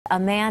A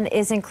man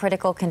is in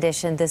critical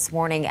condition this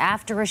morning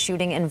after a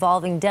shooting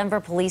involving Denver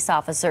police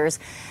officers.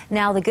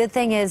 Now, the good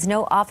thing is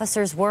no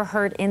officers were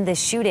hurt in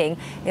this shooting.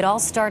 It all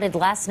started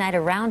last night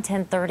around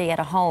 10:30 at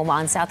a home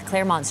on South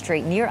Claremont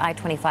Street near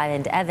I-25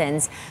 and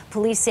Evans.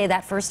 Police say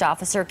that first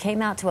officer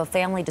came out to a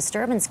family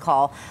disturbance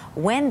call.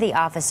 When the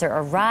officer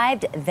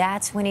arrived,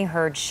 that's when he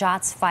heard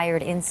shots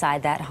fired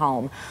inside that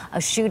home.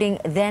 A shooting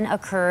then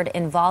occurred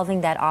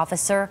involving that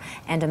officer,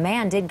 and a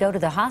man did go to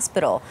the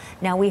hospital.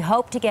 Now, we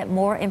hope to get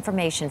more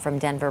information from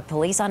Denver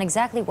police on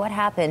exactly what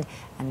happened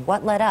and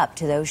what led up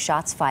to those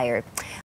shots fired.